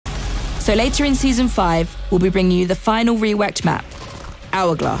So later in Season 5, we'll be bringing you the final reworked map,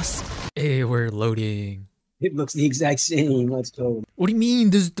 Hourglass. Hey, we're loading. It looks the exact same. Let's go. What do you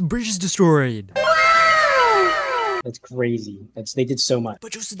mean? The bridge is destroyed. That's crazy. They did so much.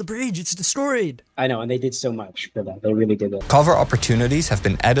 But just the bridge, it's destroyed. I know, and they did so much for that. They really did it. Cover opportunities have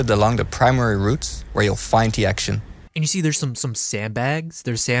been added along the primary routes where you'll find the action. And you see there's some sandbags.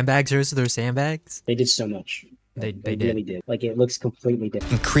 There's sandbags here, so there's sandbags. They did so much. They really did. Like, it looks completely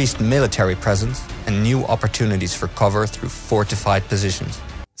different. Increased military presence and new opportunities for cover through fortified positions.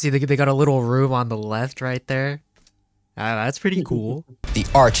 See, they got a little room on the left right there. That's pretty cool. The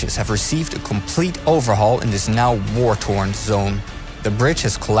arches have received a complete overhaul in this now war-torn zone. The bridge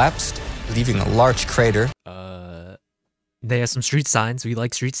has collapsed, leaving a large crater. They have some street signs. We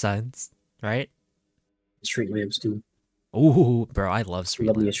like street signs, right? Street lamps, too. Ooh, bro, I love street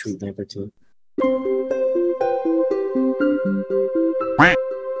lamps. Lovely a street lamp or two.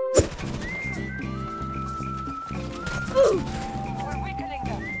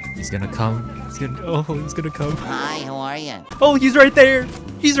 He's gonna come. He's gonna come. Hi, how are you? Oh, he's right there.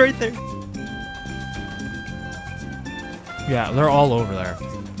 He's right there. Yeah, they're all over there.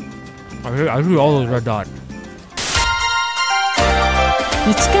 I see all those red dots.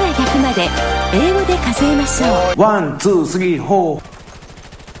 1から100まで英語で数えましょう。1, 2, 3, 4.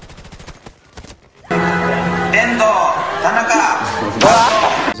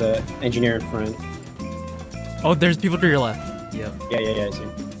 There's an engineer in front. Oh, there's people to your left. Yep. Yeah, I see.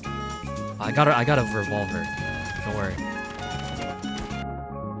 I got a revolver. Don't worry.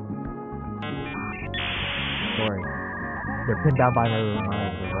 Don't worry. They're pinned down by my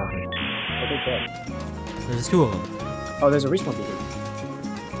revolver. Okay. There's two of them. Oh, there's a respawn beacon.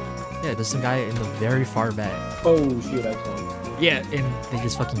 Yeah, there's some guy in the very far back. Oh, shoot, I saw him. Yeah, and they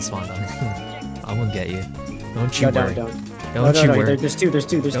just fucking spawned on it. I'm gonna get you. Don't you worry. Don't you worry. There's two.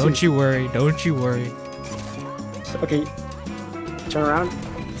 Don't you worry. Don't you worry. Okay. Turn around.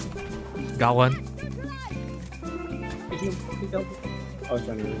 Got one. I was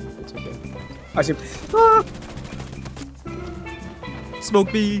trying to run. It's okay. I see him. Ah!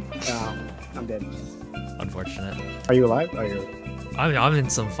 Smoke me. No, I'm dead. Unfortunate. Are you alive? Oh, you're... I'm in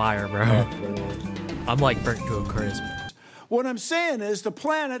some fire, bro. I'm like burnt to a crisp. What I'm saying is the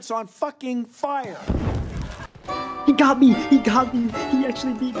planet's on fucking fire. He got me! He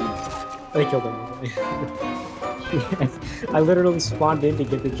actually beat me. I killed him. I literally spawned in to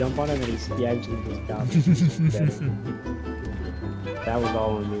get the jump on him and he actually just got me. That was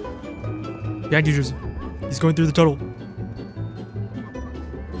all on me. Behind you, Joseph. He's going through the tunnel.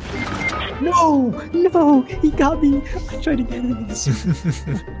 No! He got me! I tried to get him.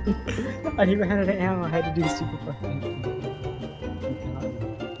 I didn't run out of ammo. I had to do the super fucking.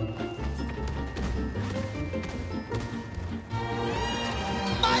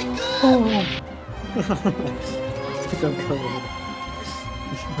 Oh! Don't go over there.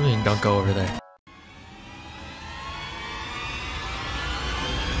 I mean, don't go over there.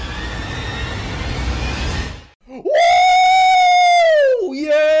 Woo!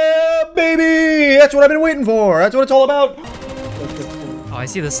 Yeah, baby! That's what I've been waiting for. That's what it's all about. Oh, I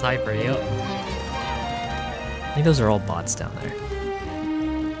see the sniper. Yep. I think those are all bots down there.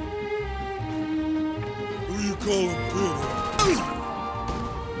 Who you calling pretty?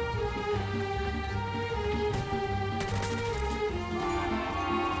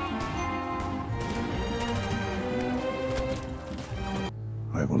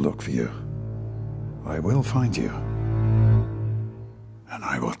 I will look for you. I will find you. And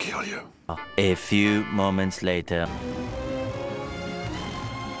I will kill you. A few moments later.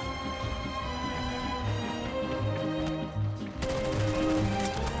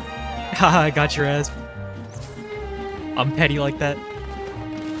 Haha, I got your ass. I'm petty like that.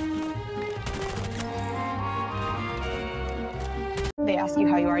 They ask you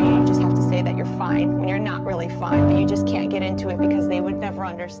how you are, you just have to say that you're fine when you're not really fine, but you just can't get into it because they would never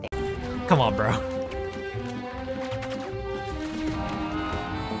understand. Come on, bro.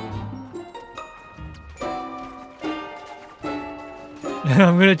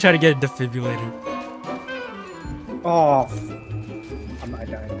 I'm gonna try to get a defibrillator. Oh, I might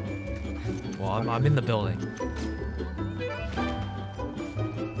die. Well, I'm in the building.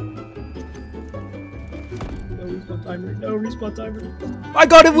 No respawn timer. I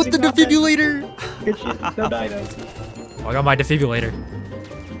got it with the defibrillator. Good shit. Don't die though. Oh, I got my defibrillator.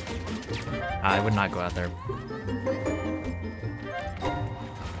 I would not go out there.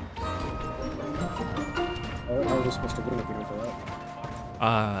 How are we supposed to win if we don't go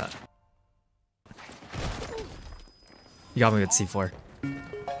out? You got me with C4.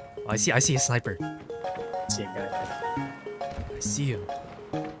 Oh, I see a sniper. See a guy. I see him.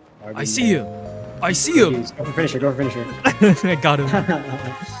 I see him. I see him. Go for finisher. Go for finisher. I got him.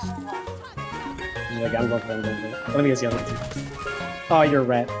 Like, I'm going for him. Let me get the other two. Oh, you're a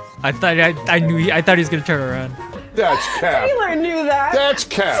rat. I thought I thought he was gonna turn around. That's cap. Taylor knew that. That's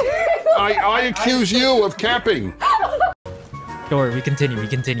cap. I accuse you of capping. Don't worry, we continue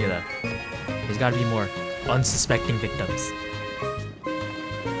that. There's gotta be more unsuspecting victims.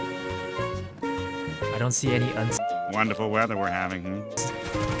 I don't see any Wonderful weather we're having.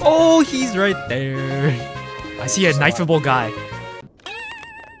 Oh, he's right there. I see a knifeable guy.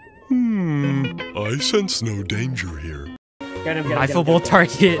 I sense no danger here. Get him, Knifeable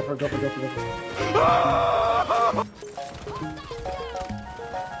target. Go for it.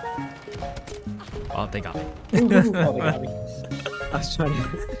 Oh, they got me. Oh, they got me. I was trying to...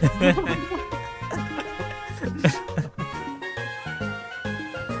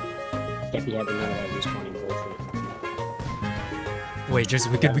 Can't be having none of that respawning bullshit. Wait,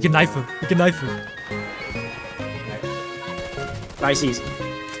 just we can knife him. We can knife him. Pisces.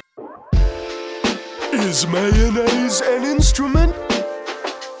 Is mayonnaise an instrument?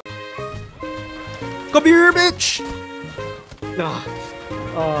 Come here, bitch!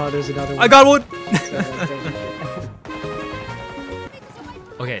 Oh, there's another one. I got one!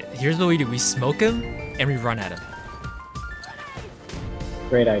 Okay, here's what we do. We smoke him, and we run at him.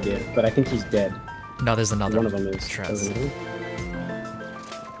 Great idea, but I think he's dead. No, there's another one. One of them is. Trust.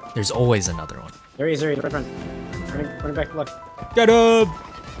 There's always another one. There he is, right front. Running back left. Get him!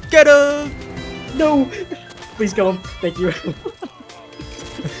 Get him! No! Please kill him. Thank you.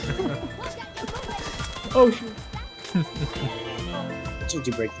 Oh, shit. Should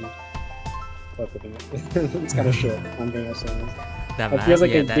you break through? It's kind of short. I'm being honest. That it feels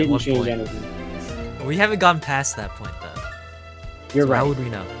like it that didn't one change point. anything. We haven't gone past that point, though. You're so right. How would we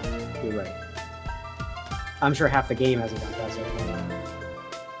know? You're right. I'm sure half the game hasn't gone past that point.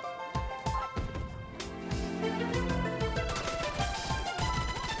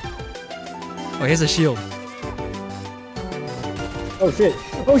 Oh, here's a shield. Oh shit!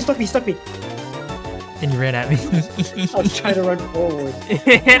 Oh, he stuck me! And you ran at me. I was trying to run forward.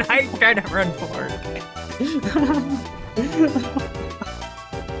 And I tried to run forward.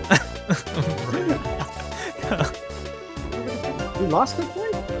 We lost the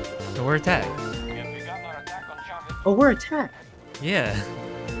point? So we're attacked. Oh, we're attacked. Yeah.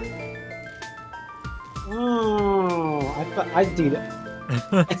 Oh, I thought I did.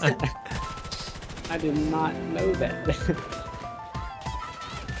 I did not know that.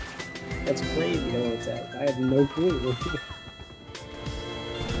 That's crazy. No attack. I had no clue.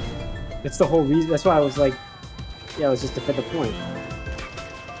 That's the whole reason. That's why I was like, yeah, it was just to fit the point.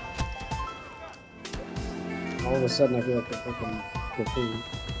 All of a sudden, I feel like the fucking thing.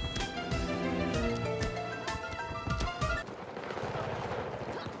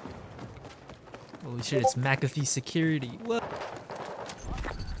 Holy shit! It's McAfee security. What?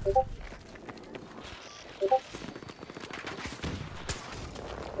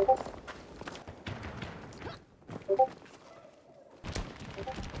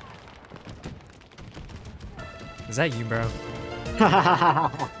 Is that you, bro? I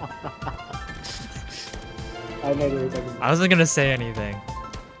know you were talking about. I wasn't gonna say anything.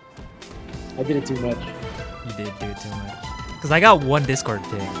 I did it too much. You did do it too much. Cause I got one Discord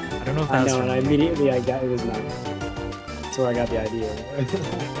ping. I don't know if that was I know, from and immediately I got it was not. That's where I got the idea.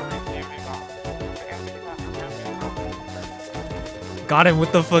 Got him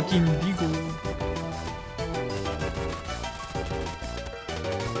with the fucking beagle.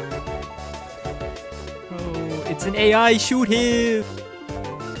 Oh, it's an AI. Shoot him.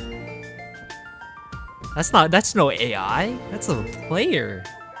 That's no AI. That's a player.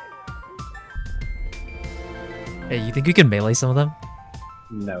 Hey, you think you can melee some of them?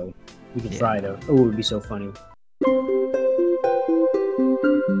 No. We can try though. Oh, it would be so funny.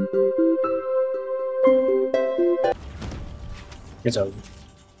 It's over.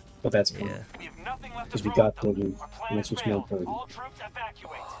 But that's fine. Because we got the loot, and that's what's more important.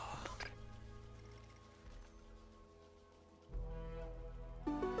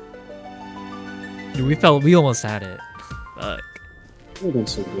 Dude, we almost had it. Fuck. We're doing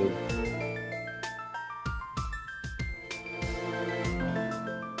so good.